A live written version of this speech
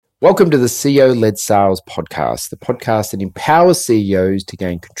Welcome to the CEO-Led Sales Podcast, the podcast that empowers CEOs to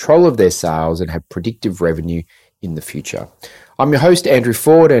gain control of their sales and have predictive revenue in the future. I'm your host, Andrew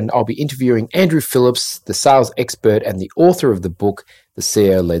Ford, and I'll be interviewing Andrew Phillips, the sales expert and the author of the book, The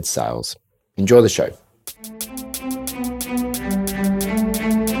CEO-Led Sales. Enjoy the show.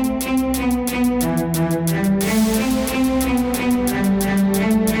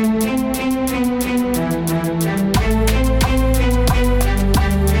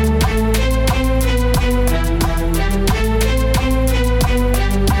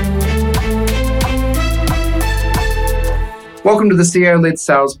 Welcome to the CEO-Led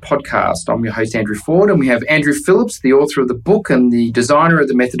Sales Podcast. I'm your host, Andrew Ford, and we have Andrew Phillips, the author of the book and the designer of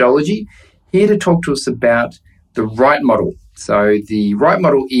the methodology, here to talk to us about the right model. So the right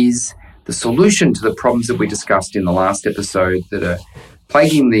model is the solution to the problems that we discussed in the last episode that are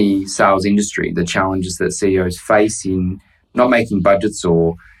plaguing the sales industry, the challenges that CEOs face in not making budgets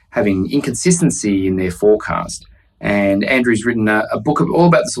or having inconsistency in their forecast. And Andrew's written a book all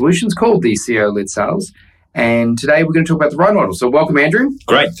about the solutions called the CEO-Led Sales. And today we're going to talk about the right model. So welcome, Andrew.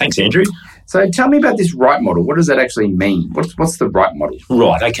 Great. Thanks, Andrew. So tell me about this right model. What does that actually mean? What's the right model?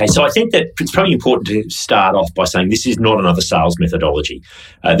 Right. Okay. So I think that it's probably important to start off by saying this is not another sales methodology.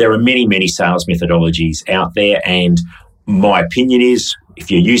 There are many sales methodologies out there. And my opinion is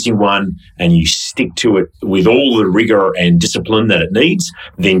if you're using one and you stick to it with all the rigor and discipline that it needs,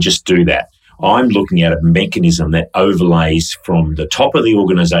 then just do that. I'm looking at a mechanism that overlays from the top of the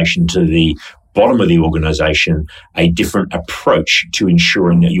organization to the bottom of the organization, a different approach to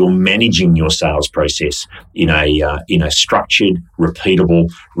ensuring that you're managing your sales process in a structured, repeatable,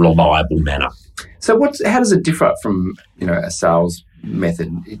 reliable manner. So how does it differ from a sales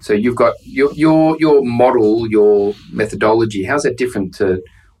method? So you've got your model, your methodology. How's that different to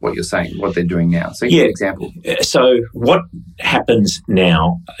what you're saying, what they're doing now? So give me an example. So what happens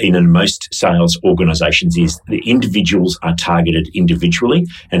now in most sales organizations is the individuals are targeted individually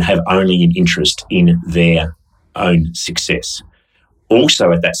and have only an interest in their own success.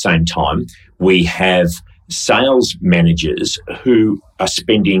 Also at that same time, we have sales managers who are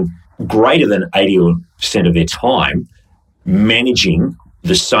spending greater than 80% of their time managing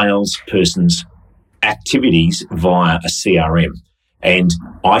the salesperson's activities via a CRM. And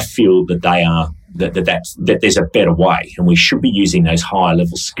I feel that that there's a better way, and we should be using those higher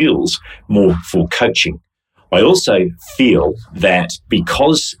level skills more for coaching. I also feel that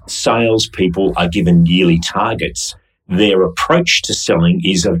because salespeople are given yearly targets, their approach to selling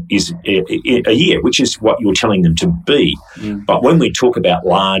is a year, which is what you're telling them to be. But when we talk about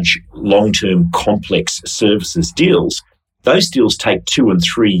large, long-term, complex services deals, those deals take 2 and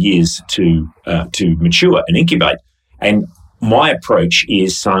 3 years to mature and incubate. And my approach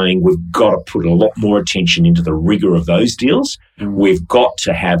is saying we've got to put a lot more attention into the rigor of those deals. We've got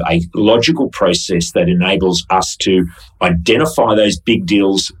to have a logical process that enables us to identify those big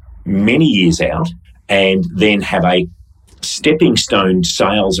deals many years out and then have a stepping stone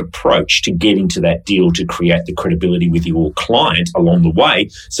sales approach to getting to that deal to create the credibility with your client along the way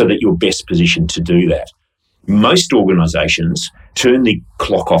so that you're best positioned to do that. Most organizations turn the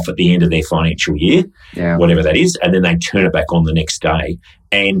clock off at the end of their financial year, whatever that is, and then they turn it back on the next day.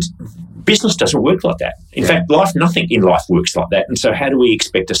 And business doesn't work like that. In fact, nothing in life works like that. And so how do we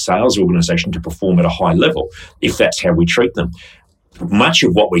expect a sales organization to perform at a high level if that's how we treat them? Much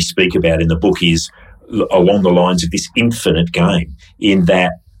of what we speak about in the book is along the lines of this infinite game, in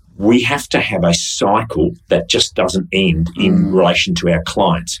that we have to have a cycle that just doesn't end in relation to our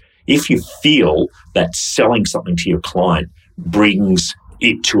clients. If you feel that selling something to your client brings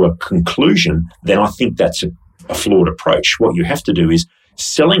it to a conclusion, then I think that's a flawed approach. What you have to do is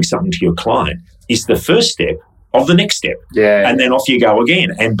selling something to your client is the first step of the next step. And then off you go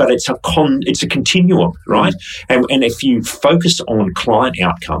again. But it's a continuum, right? And if you focus on client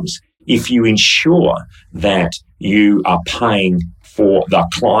outcomes, if you ensure that you are paying for the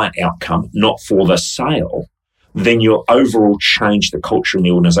client outcome, not for the sale, then you'll overall change the culture in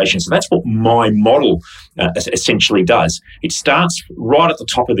the organization. So that's what my model essentially does. It starts right at the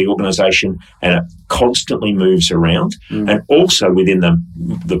top of the organization and it constantly moves around. And also within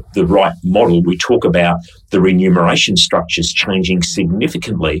the right model, we talk about the remuneration structures changing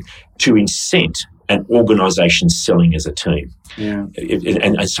significantly to incent an organisation selling as a team. Yeah.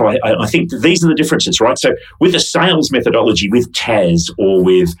 And so I think these are the differences, right? So with a sales methodology, with Taz or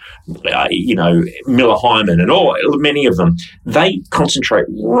with, Miller Hyman and many of them, they concentrate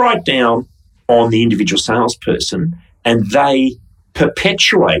right down on the individual salesperson and they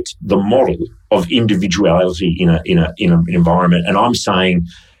perpetuate the model of individuality in an environment. And I'm saying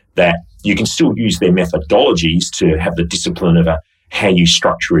that you can still use their methodologies to have the discipline of how you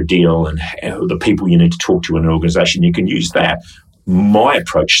structure a deal and how the people you need to talk to in an organisation. You can use that. My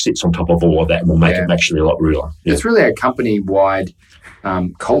approach sits on top of all of that and will make it actually a lot realer. Yeah. It's really a company-wide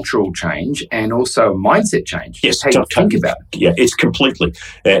cultural change and also a mindset change. Yes, how you think about it. Yeah, it's completely.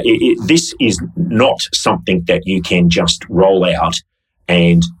 This is not something that you can just roll out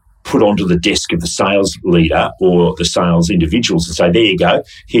and put onto the desk of the sales leader or the sales individuals and say, there you go,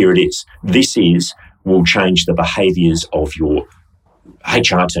 here it is. This will change the behaviours of your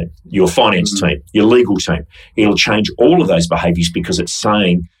HR team, your finance team, your legal team. It'll change all of those behaviours because it's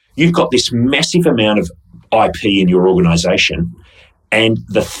saying you've got this massive amount of IP in your organisation, and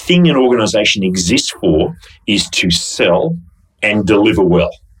the thing an organisation exists for is to sell and deliver well.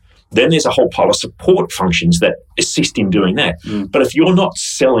 Then there's a whole pile of support functions that assist in doing that. But if you're not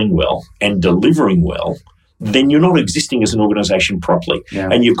selling well and delivering well, then you're not existing as an organisation properly.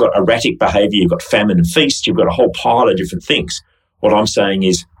 And you've got erratic behaviour, you've got famine and feast, you've got a whole pile of different things. What I'm saying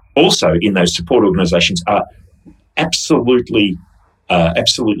is also in those support organisations are absolutely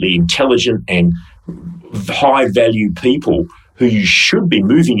intelligent and high-value people who you should be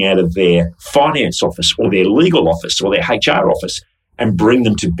moving out of their finance office or their legal office or their HR office and bring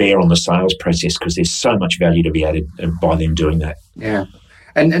them to bear on the sales process because there's so much value to be added by them doing that. Yeah.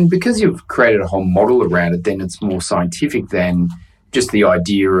 And because you've created a whole model around it, then it's more scientific than just the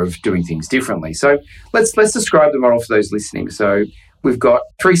idea of doing things differently. So let's describe the model for those listening. So we've got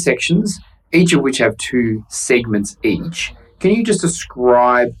 3 sections, each of which have 2 segments each. Can you just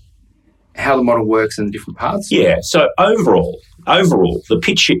describe how the model works in the different parts? Yeah. So overall, the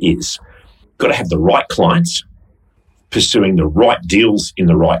picture is got to have the right clients, pursuing the right deals in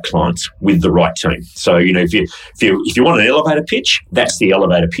the right clients with the right team. So, if you want an elevator pitch, that's the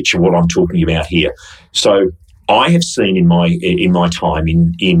elevator pitch of what I'm talking about here. So I have seen in my time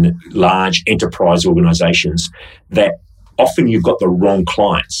in large enterprise organisations that often you've got the wrong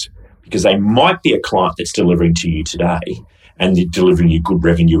clients because they might be a client that's delivering to you today and they're delivering you good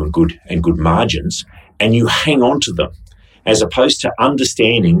revenue and good margins, and you hang on to them, as opposed to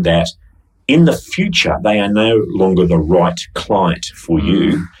understanding that in the future they are no longer the right client for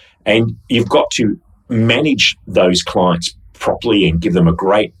you, and you've got to manage those clients properly and give them a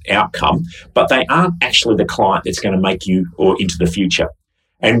great outcome, but they aren't actually the client that's going to make you or into the future.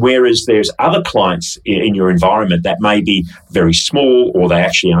 And whereas there's other clients in your environment that may be very small or they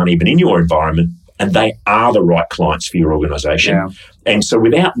actually aren't even in your environment, and they are the right clients for your organisation. Yeah. And so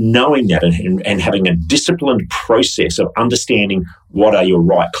without knowing that and having a disciplined process of understanding what are your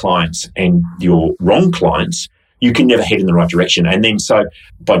right clients and your wrong clients, you can never head in the right direction. And then so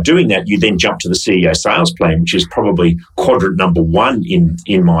by doing that, you then jump to the CEO sales plan, which is probably quadrant number 1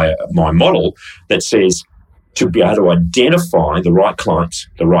 in my model, that says to be able to identify the right clients,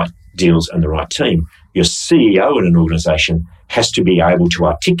 the right deals and the right team, your CEO in an organisation has to be able to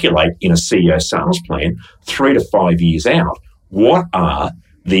articulate in a CEO sales plan 3 to 5 years out what are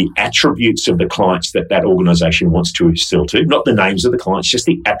the attributes of the clients that organisation wants to sell to, not the names of the clients, just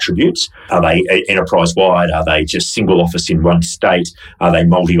the attributes. Are they enterprise-wide? Are they just single office in one state? Are they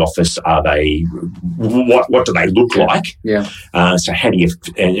multi-office? Are they, what do they look like? Yeah. So how do you,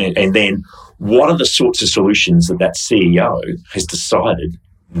 and then what are the sorts of solutions that CEO has decided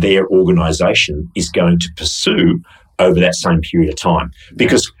their organisation is going to pursue over that same period of time?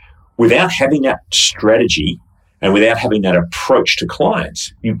 Because without having that strategy and without having that approach to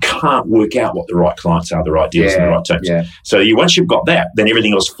clients, you can't work out what the right clients are, the right deals and the right terms. Yeah. So once you've got that, then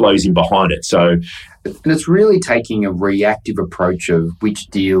everything else flows in behind it. So, and it's really taking a reactive approach of which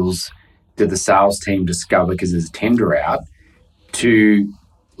deals did the sales team discover because there's a tender out, to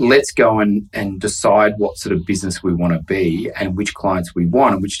let's go and decide what sort of business we want to be and which clients we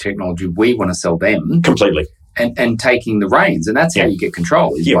want and which technology we want to sell them. Completely. And taking the reins. And that's how you get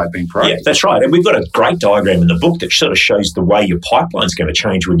control, is by being proactive. Yeah, that's right. And we've got a great diagram in the book that sort of shows the way your pipeline is going to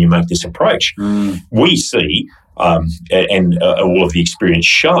change when you make this approach. We see, and all of the experience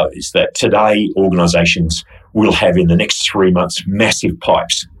shows, that today organisations will have in the next 3 months massive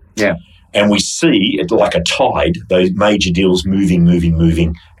pipes. Yeah. And we see it like a tide, those major deals moving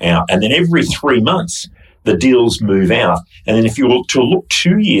out. And then every 3 months, the deals move out. And then if you look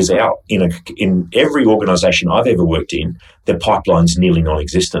 2 years out in every organisation I've ever worked in, their pipeline's nearly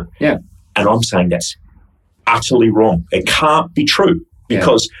non-existent. Yeah. And I'm saying that's utterly wrong. It can't be true,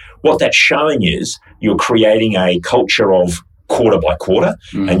 because what that's showing is you're creating a culture of quarter by quarter,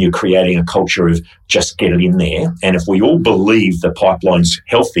 and you're creating a culture of just get it in there. And if we all believe the pipeline's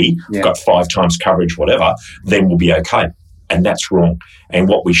healthy, got 5 times coverage, whatever, then we'll be okay. And that's wrong. And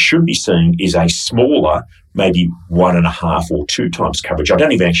what we should be seeing is a smaller, maybe 1.5 or 2 times coverage. I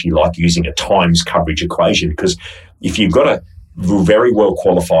don't even actually like using a times coverage equation, because if you've got very well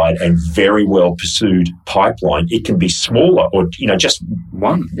qualified and very well pursued pipeline, it can be smaller or, just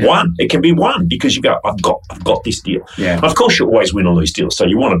one. It can be one because you go, I've got this deal. Yeah. Of course, you always win or lose deals. So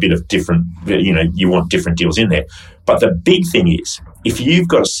you want a bit of different, you want different deals in there. But the big thing is, if you've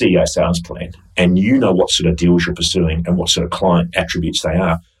got a CEO sales plan and you know what sort of deals you're pursuing and what sort of client attributes they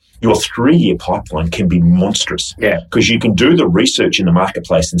are, your 3-year pipeline can be monstrous. Yeah. Because you can do the research in the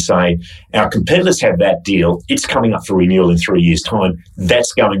marketplace and say, our competitors have that deal, it's coming up for renewal in 3 years' time,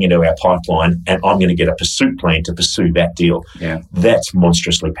 that's going into our pipeline, and I'm going to get a pursuit plan to pursue that deal. Yeah. That's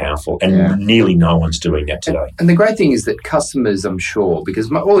monstrously powerful, and nearly no one's doing that today. And the great thing is that customers, I'm sure,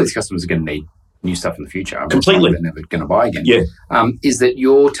 because all these customers are going to need new stuff in the future. Completely. They're never going to buy again. Yeah. Is that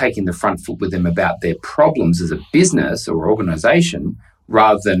you're taking the front foot with them about their problems as a business or organisation,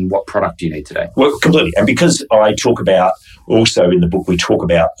 rather than what product you need today. Well, completely. And because I talk about, also in the book, we talk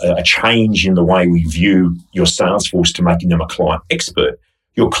about a change in the way we view your sales force to making them a client expert.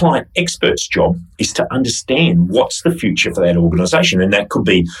 Your client expert's job is to understand what's the future for that organisation. And that could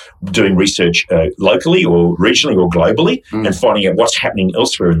be doing research locally or regionally or globally and finding out what's happening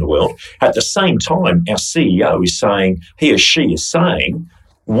elsewhere in the world. At the same time, our CEO is saying, he or she is saying,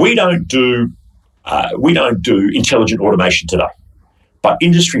 we don't do intelligent automation today. But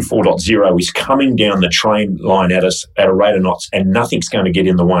Industry 4.0 is coming down the train line at us at a rate of knots, and nothing's going to get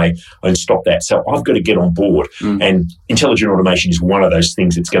in the way and stop that. So I've got to get on board. And intelligent automation is one of those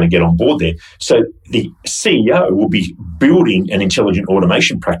things that's going to get on board there. So the CEO will be building an intelligent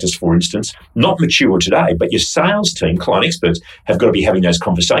automation practice, for instance, not mature today, but your sales team, client experts, have got to be having those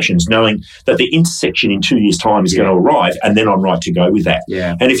conversations, knowing that the intersection in 2 years' time is going to arrive, and then I'm right to go with that.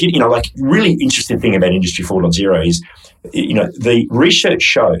 Yeah. And if really interesting thing about Industry 4.0 is, the research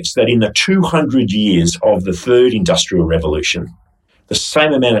shows that in the 200 years of the third industrial revolution, the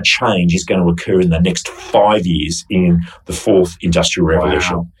same amount of change is going to occur in the next 5 years in the fourth industrial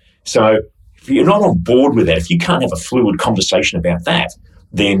revolution. Wow. So if you're not on board with that, if you can't have a fluid conversation about that,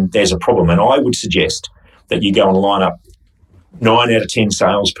 then there's a problem. And I would suggest that you go and line up 9 out of 10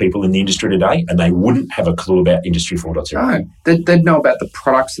 salespeople in the industry today, and they wouldn't have a clue about Industry 4.0. No, they'd know about the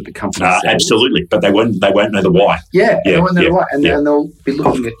products that the company sells. Absolutely, but they won't know the why. They won't know the why. And they'll be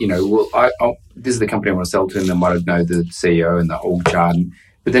looking at, this is the company I want to sell to, and they might know the CEO and the org chart,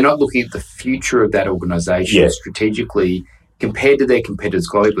 but they're not looking at the future of that organisation strategically compared to their competitors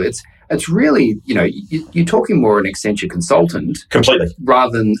globally. It's really, you're talking more an Accenture consultant. Completely.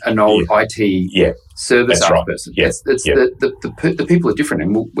 Rather than an old IT service person. Yeah. The people are different,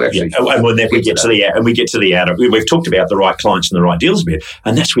 and we actually. And when we get to the outer, we've talked about the right clients and the right deals a bit,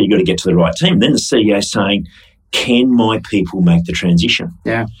 and that's where you've got to get to the right team. Then the CEO is saying, can my people make the transition?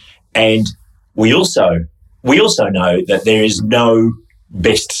 Yeah. And we also know that there is no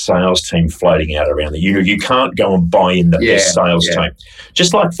best sales team floating out around there. You can't go and buy in the best sales team.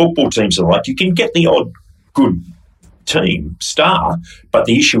 Just like football teams are like, you can get the odd good team star, but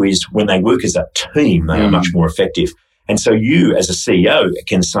the issue is when they work as a team, they are much more effective. And so you as a CEO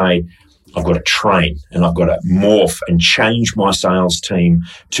can say, I've got to train and I've got to morph and change my sales team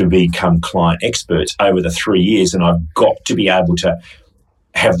to become client experts over the 3 years, and I've got to be able to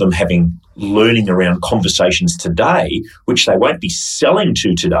have them having learning around conversations today, which they won't be selling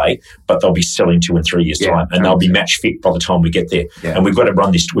to today, but they'll be selling to in 3 years' time, and they'll be match fit by the time we get there. Yeah. And we've got to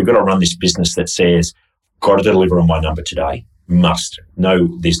run this business that says, got to deliver on my number today. Must. No,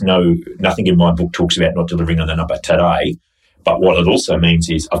 there's nothing in my book talks about not delivering on the number today. But what it also means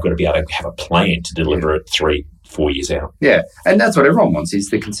is I've got to be able to have a plan to deliver it 3-4 years out. Yeah, and that's what everyone wants, is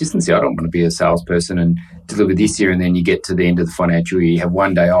the consistency. I don't want to be a salesperson and deliver this year, and then you get to the end of the financial year, you have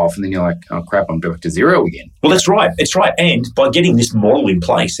 1 day off, and then you're like, oh crap, I'm back to zero again. Well, that's right. It's right. And by getting this model in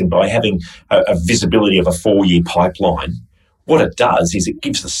place and by having a visibility of a 4-year pipeline, what it does is it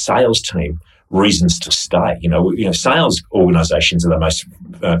gives the sales team reasons to stay. Sales organisations are the most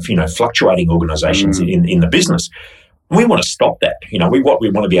fluctuating organisations in the business. We want to stop that. What we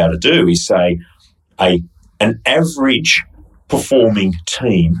want to be able to do is say an average performing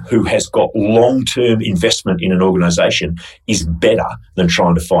team who has got long-term investment in an organisation is better than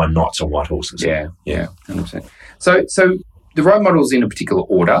trying to find knights on white horses. Yeah, 100%. So the right model's in a particular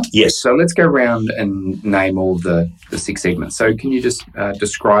order. Yes. So let's go around and name all the 6 segments. So can you just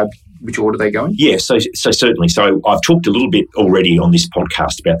describe which order they go in? Yeah, so certainly. So I've talked a little bit already on this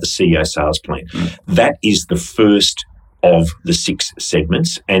podcast about the CEO sales plan. That is the first of the 6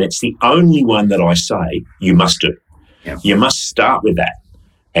 segments, and it's the only one that I say you must do. Yeah. You must start with that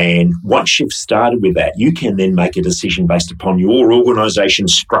And once you've started with that, you can then make a decision based upon your organisation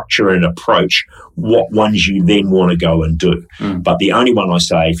structure and approach, what ones you then want to go and do. But the only one I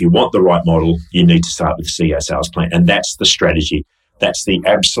say, if you want the right model, you need to start with the CEO sales plan. And that's the strategy. That's the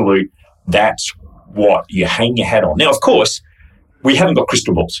absolute, that's what you hang your hat on. Now, of course, we haven't got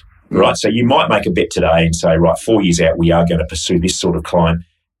crystal balls, right? So you might make a bet today and say, right, 4 years out, we are going to pursue this sort of client.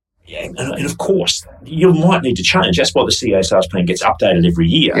 Yeah, and of course, you might need to change. That's why the CEO sales plan gets updated every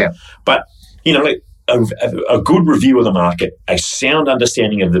year. Yeah. But, a good review of the market, a sound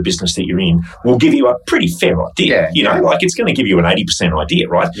understanding of the business that you're in will give you a pretty fair idea. It's going to give you an 80% idea,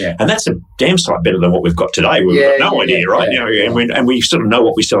 right? Yeah. And that's a damn sight better than what we've got today. We've got no idea, right? Yeah. And we sort of know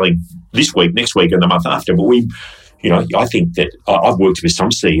what we're selling this week, next week, and the month after. But I think that I've worked with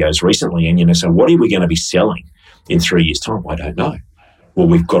some CEOs recently, and so what are we going to be selling in 3 years' time? I don't know. Well,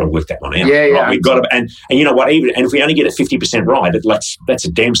 we've got to work that one out. Right? We've got to, and you know what? Even if we only get it 50% right, that's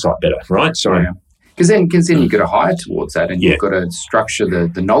a damn sight better, right? So, because then you've got to hire towards that, and you've got to structure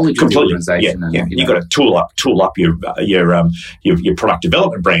the knowledge completely. of the organisation. You've got to tool up your product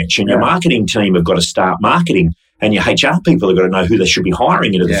development branch, and your marketing team have got to start marketing. And your HR people have got to know who they should be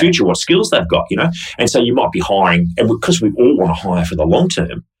hiring into the future, what skills they've got, And so you might be hiring, and because we all want to hire for the long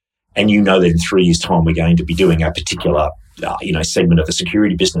term, and that in 3 years' time we're going to be doing a particular, segment of the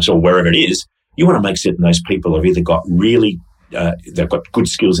security business or wherever it is, you want to make certain those people have either got they've got good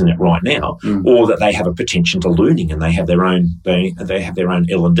skills in it right now, or that they have a potential to learning and they have their own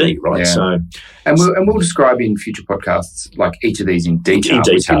L&D, right? Yeah. So, we'll describe in future podcasts like each of these in detail.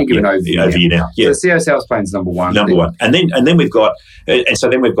 We're going to give an overview now. Yeah. So CEO sales plan is number one. And then we've got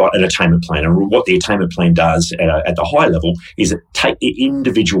an attainment plan. And what the attainment plan does at the high level is it take the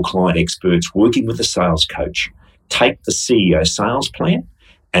individual client experts working with the sales coach, take the CEO sales plan,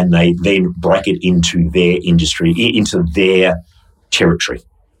 and they then break it into their industry, into their territory.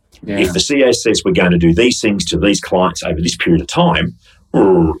 Yeah. If the CEO says we're going to do these things to these clients over this period of time,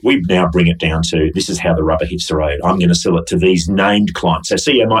 we now bring it down to this is how the rubber hits the road. I'm going to sell it to these named clients. So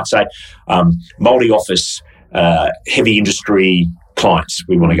CEO might say multi-office, heavy industry clients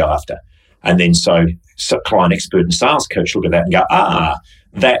we want to go after. And then so client expert and sales coach look at that and go,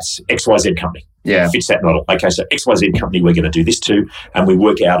 that's XYZ company. Yeah. Fits that model. Okay, so XYZ company we're going to do this to, and we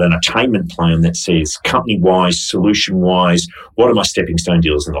work out an attainment plan that says company-wise, solution-wise, what are my stepping stone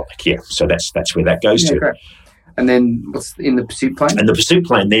deals and the like. Yeah, so that's where that goes to. Great. And then what's in the pursuit plan? And the pursuit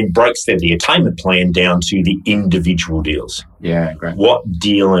plan then breaks the attainment plan down to the individual deals. Yeah, great. What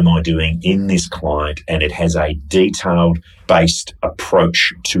deal am I doing in this client? And it has a detailed-based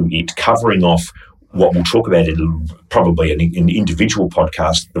approach to it, covering off what we'll talk about in probably an individual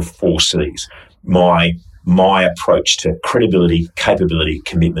podcast, the 4 C's. My approach to credibility, capability,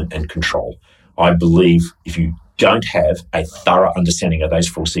 commitment, and control. I believe if you don't have a thorough understanding of those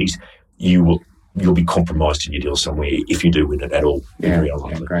 4 C's, you'll be compromised in your deal somewhere if you do win it at all. Very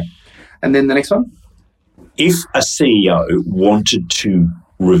unlikely. Yeah, great. And then the next one? If a CEO wanted to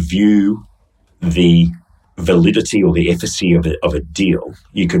review the validity or the efficacy of a deal,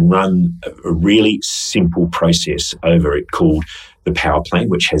 you can run a really simple process over it called the Power Plan,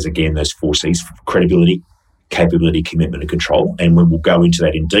 which has, again, those 4 C's: credibility, capability, commitment, and control. And we will go into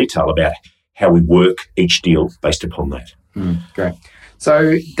that in detail about how we work each deal based upon that. Great.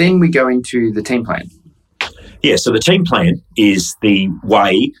 So then we go into the team plan. Yeah, so the team plan is the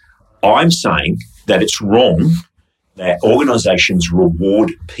way I'm saying that it's wrong that organisations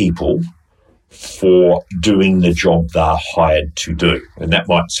reward people for doing the job they're hired to do. And that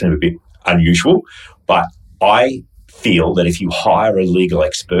might seem a bit unusual, but I feel that if you hire a legal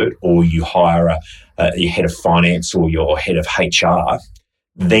expert or you hire your head of finance or your head of HR,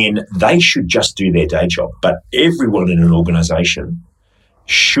 then they should just do their day job. But everyone in an organisation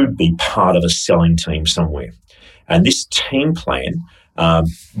should be part of a selling team somewhere. And this team plan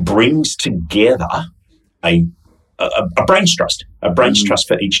brings together a brains trust, trust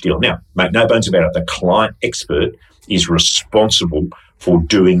for each deal. Now, make no bones about it, the client expert is responsible for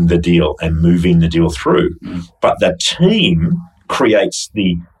doing the deal and moving the deal through. But the team creates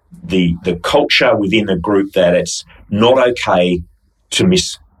the culture within the group that it's not okay to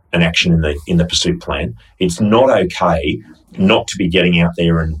miss an action in the pursuit plan. It's not okay not to be getting out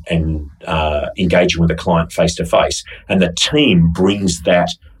there and engaging with a client face to face. And the team brings that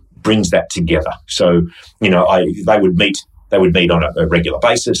together. So, they would meet on a regular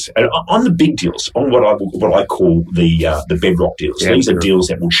basis, and on the big deals, on what I call the bedrock deals. These are deals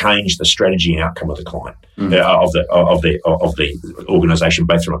that will change the strategy and outcome of the client, of the organisation,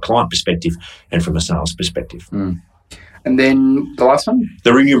 both from a client perspective and from a sales perspective. And then the last one?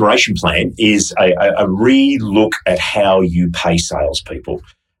 The remuneration plan is a re-look at how you pay salespeople.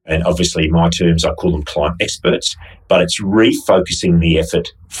 And obviously, in my terms, I call them client experts, but it's refocusing the effort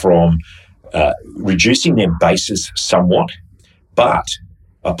from reducing their bases somewhat, but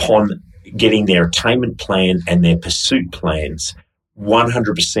upon getting their attainment plan and their pursuit plans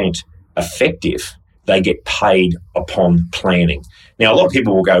 100% effective, they get paid upon planning. Now, a lot of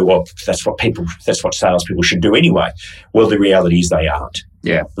people will go, well, that's what salespeople should do anyway. Well, the reality is they aren't.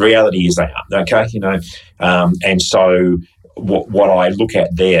 Yeah. The reality is they aren't, okay? And so what I look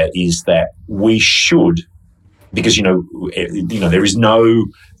at there is that we should, because,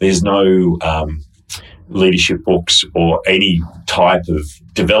 there's no leadership books or any type of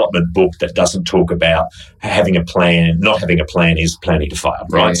development book that doesn't talk about having a plan. Not having a plan is planning to fail,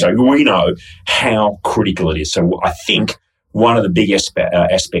 right? Yeah. So we know how critical it is. So I think one of the big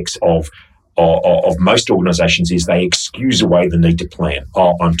aspects of most organisations is they excuse away the need to plan.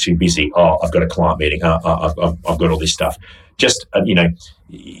 Oh, I'm too busy. Oh, I've got a client meeting. I've got all this stuff. Just, they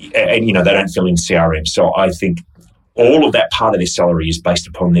don't fill in CRM. So I think all of that part of their salary is based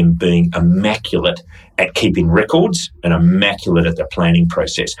upon them being immaculate at keeping records and immaculate at the planning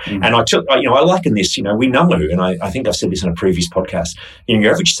process. Mm-hmm. And I liken this, we know, and I think I've said this in a previous podcast,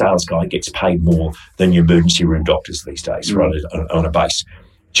 your average sales guy gets paid more than your emergency room doctors these days, right, on a base.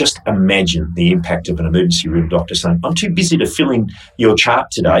 Just imagine the impact of an emergency room doctor saying, I'm too busy to fill in your chart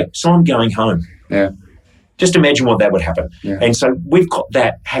today, so I'm going home. Yeah. Just imagine what that would happen. Yeah. And so we've got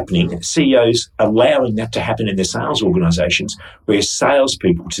that happening, CEOs allowing that to happen in their sales organisations, where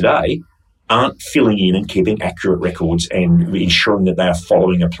salespeople today aren't filling in and keeping accurate records and ensuring that they are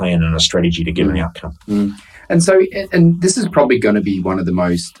following a plan and a strategy to get an outcome. Mm. And so, and this is probably going to be one of the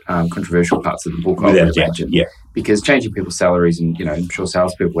most controversial parts of the book, I would imagine. Yeah. Because changing people's salaries, and, I'm sure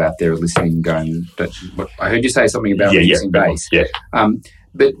salespeople out there are listening and going, I heard you say something about reducing base. Yeah.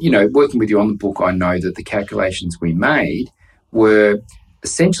 But, working with you on the book, I know that the calculations we made were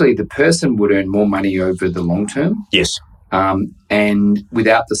essentially the person would earn more money over the long term. Yes. And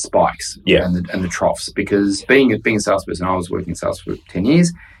without the spikes and the troughs. Because being a salesperson, I was working in sales for 10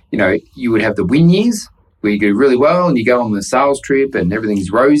 years, you would have the win years where you do really well and you go on the sales trip and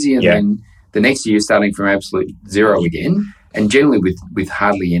everything's rosy, and then the next year you're starting from absolute zero again, and generally with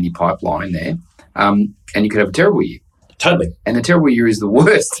hardly any pipeline there. And you could have a terrible year. Totally. And the terrible year is the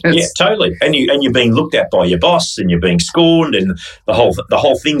worst. Yeah, totally. And you're being looked at by your boss, and you're being scorned, and the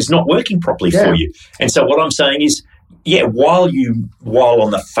whole thing's not working properly for you. And so what I'm saying is, while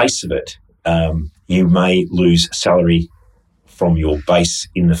on the face of it, you may lose salary from your base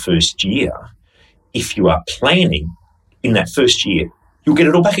in the first year, if you are planning in that first year, you'll get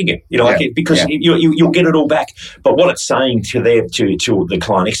it all back again. Because you'll get it all back. But what it's saying to the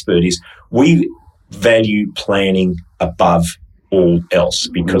client expert is, we value planning above all else,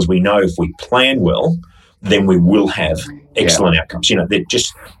 because we know if we plan well, then we will have excellent outcomes.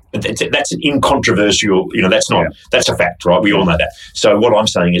 That's an incontroversial, that's a fact, right? We all know that. So what I'm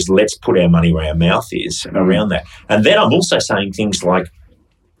saying is, let's put our money where our mouth is around that. And then I'm also saying things like,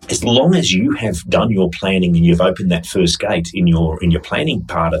 as long as you have done your planning and you've opened that first gate in your planning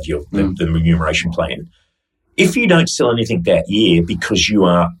part of the remuneration plan, if you don't sell anything that year because you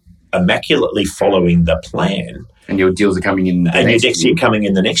are immaculately following the plan, and your deals are coming in and your decks are coming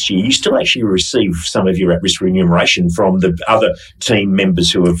in the next year, you still actually receive some of your at-risk remuneration from the other team members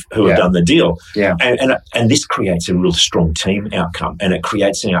who have done the deal. Yeah. And this creates a real strong team outcome, and it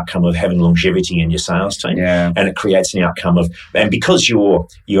creates an outcome of having longevity in your sales team. Yeah. And it creates an outcome of, and because your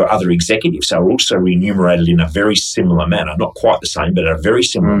other executives are also remunerated in a very similar manner, not quite the same, but in a very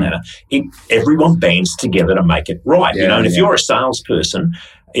similar manner, everyone bands together to make it right. And if you're a salesperson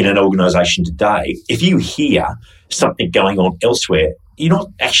in an organisation today, if you hear something going on elsewhere, you're not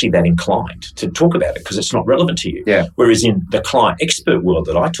actually that inclined to talk about it because it's not relevant to you. Yeah. Whereas in the client expert world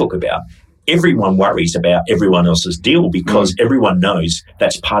that I talk about, everyone worries about everyone else's deal because everyone knows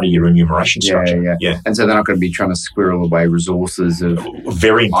that's part of your remuneration structure. Yeah. And so they're not going to be trying to squirrel away resources of,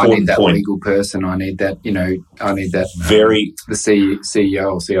 very important I need that point. Legal person, I need that, I need that the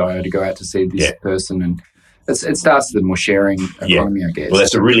CEO or CIO to go out to see this person, and it starts the more sharing economy, I guess. Well,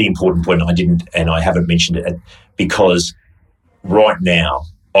 that's a really important point. I haven't mentioned it because right now,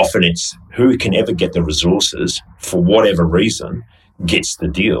 often it's who can ever get the resources for whatever reason gets the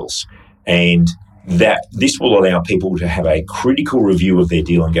deals. And that this will allow people to have a critical review of their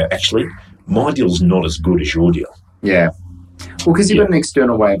deal and go, actually, my deal's not as good as your deal. Yeah. Well, because you've got an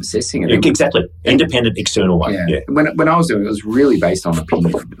external way of assessing it. Exactly. Independent, external way. Yeah. When I was doing it, it was really based on opinion.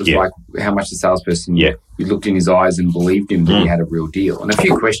 It was like how much the salesperson, you looked in his eyes and believed him that he had a real deal. And a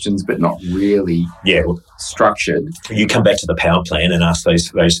few questions, but not really structured. You come back to the power plan and ask those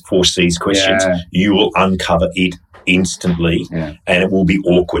 4 C's questions, you will uncover it instantly, Yeah. and it will be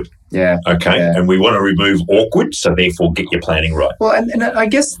awkward. Yeah. Okay. Yeah. And we want to remove awkward, so therefore get your planning right. Well, and I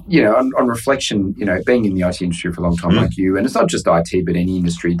guess, on reflection, being in the IT industry for a long time like you, and it's not just IT, but any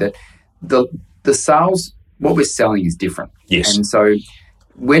industry, that the sales, what we're selling is different. Yes. And so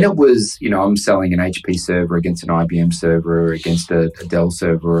when it was, I'm selling an HP server against an IBM server or against a Dell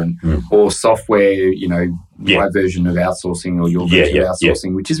server or software, my version of outsourcing or your version of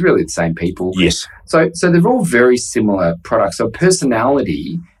outsourcing, which is really the same people. Yes. So they're all very similar products. So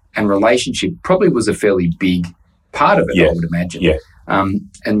personality and relationship probably was a fairly big part of it, I would imagine. Yeah. And,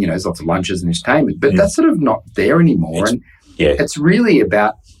 there's lots of lunches and entertainment, but that's sort of not there anymore. It's really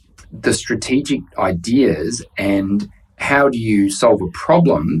about the strategic ideas and how do you solve a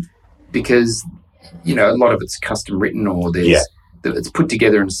problem, because, a lot of it's custom written or it's put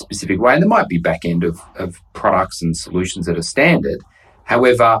together in a specific way, and there might be back end of products and solutions that are standard.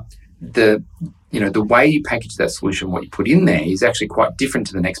 However, the way you package that solution, what you put in there, is actually quite different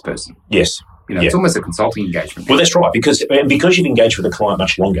to the next person. Yes. It's almost a consulting engagement. Well, that's right, because you've engaged with a client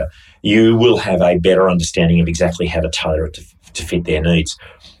much longer, you will have a better understanding of exactly how to tailor it to fit their needs.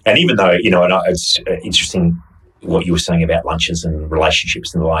 And even though, it's interesting what you were saying about lunches and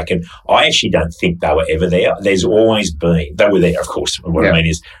relationships and the like, and I actually don't think they were ever there. There's always been, they were there, of course. What I mean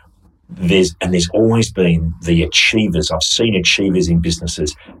is, there's always been the achievers. I've seen achievers in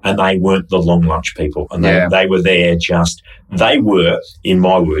businesses, and they weren't the long lunch people, and they were there they were, in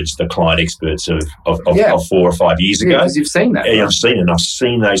my words, the client experts of 4 or 5 years ago. Because you've seen that. Yeah, right? I've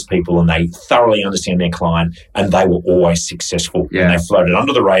seen those people, and they thoroughly understand their client, and they were always successful. Yeah. And they floated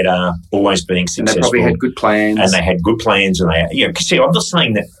under the radar, always being successful. And they probably had good plans. See, I'm not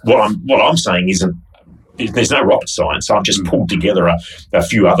saying that what I'm saying isn't. There's no rocket science. I've just pulled together a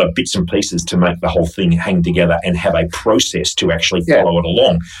few other bits and pieces to make the whole thing hang together and have a process to actually follow it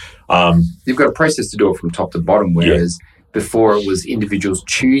along. You've got a process to do it from top to bottom, whereas before it was individuals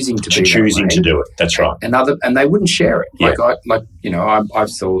choosing to do it. That's right. And they wouldn't share it. Yeah. I've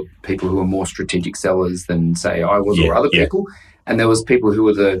saw people who are more strategic sellers than say I was or other people, and there was people who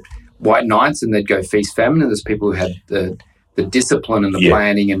were the white knights and they'd go feast famine, and there's people who had the discipline and the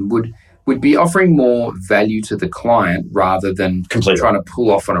planning and would be offering more value to the client rather than trying to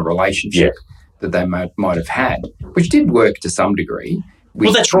pull off on a relationship that they might have had, which did work to some degree.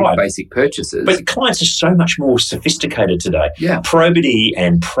 With basic purchases. But clients are so much more sophisticated today. Yeah. Probity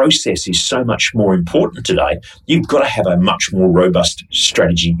and process is so much more important today. You've got to have a much more robust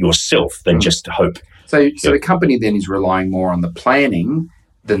strategy yourself than just hope. So the company then is relying more on the planning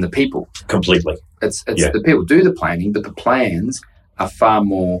than the people. Completely. It's the people do the planning, but the plans are far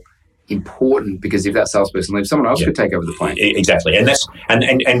more important, because if that salesperson leaves, someone else could take over the plan. Exactly. And that's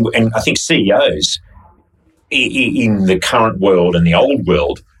and I think CEOs in the current world and the old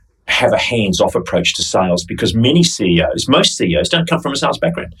world have a hands-off approach to sales, because most CEOs don't come from a sales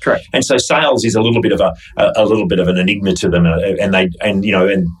background. Correct. And so sales is a little bit of an enigma to them, and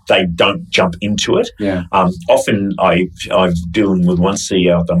they don't jump into it. Yeah. Often I'm dealing with one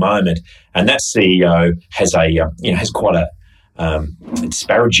CEO at the moment, and that CEO has has quite a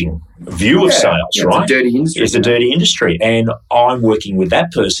disparaging view of sales, right? It's a dirty industry. It's a dirty industry. And I'm working with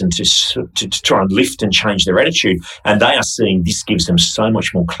that person to try and lift and change their attitude. And they are seeing this gives them so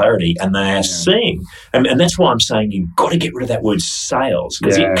much more clarity. And they are seeing, and that's why I'm saying you've got to get rid of that word sales,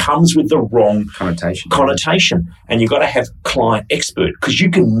 because it comes with the wrong connotation. And you've got to have client expert, because you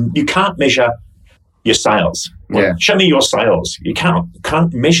can't measure your sales. Show me your sales. You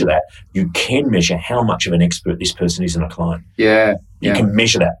can't measure that. You can measure how much of an expert this person is in a client. Yeah. You can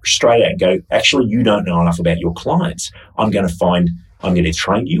measure that straight out and go, actually, you don't know enough about your clients. I'm going to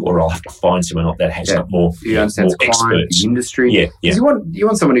train you, or I'll have to find someone that has got more, you understand the client, the industry. Yeah. You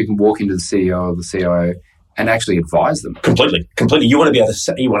want someone who can walk into the CEO or the CIO and actually advise them. Completely. You want to be able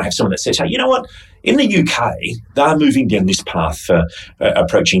to. You want to have someone that says, "Hey, you know what? In the UK, they're moving down this path for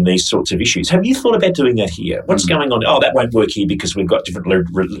approaching these sorts of issues. Have you thought about doing that here? What's going on? Oh, that won't work here because we've got different,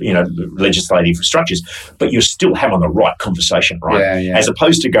 legislative structures." But you're still having the right conversation, right? Yeah. As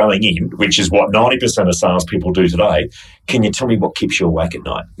opposed to going in, which is what 90% of salespeople do today. Can you tell me what keeps you awake at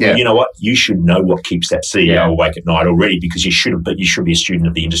night? Yeah. Well, you know what? You should know what keeps that CEO awake at night already, because you should be a student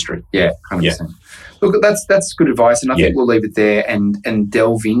of the industry. Yeah, 100%. Look, that's good advice, and I think we'll leave it there and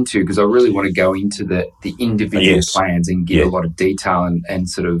delve into, because I really want to go into the individual plans and give a lot of detail and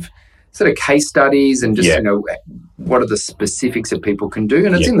sort of case studies and just what are the specifics that people can do,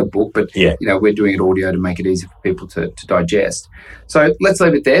 and it's in the book, but we're doing it audio to make it easy for people to digest. So let's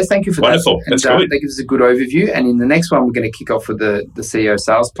leave it there. Thank you for Wonderful. that. That's good. That gives us a good overview. And in the next one, we're going to kick off with the CEO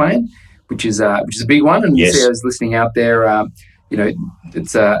sales plan, which is a big one, and CEOs listening out there.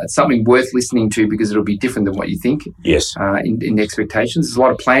 it's something worth listening to because it'll be different than what you think. Yes. In expectations. There's a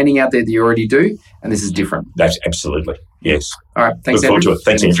lot of planning out there that you already do, and this is different. That's absolutely. Yes. All right. Thanks, Look forward to it.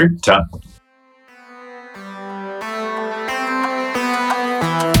 Thanks, Andrew. Ta.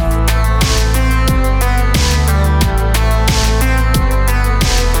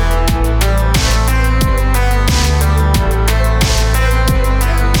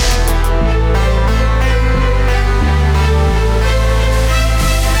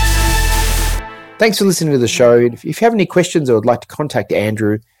 Thanks for listening to the show. If you have any questions or would like to contact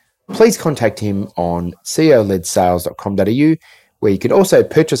Andrew, please contact him on ceoledsales.com.au, where you can also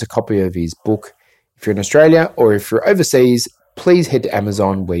purchase a copy of his book. If you're in Australia or if you're overseas, please head to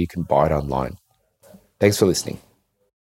Amazon where you can buy it online. Thanks for listening.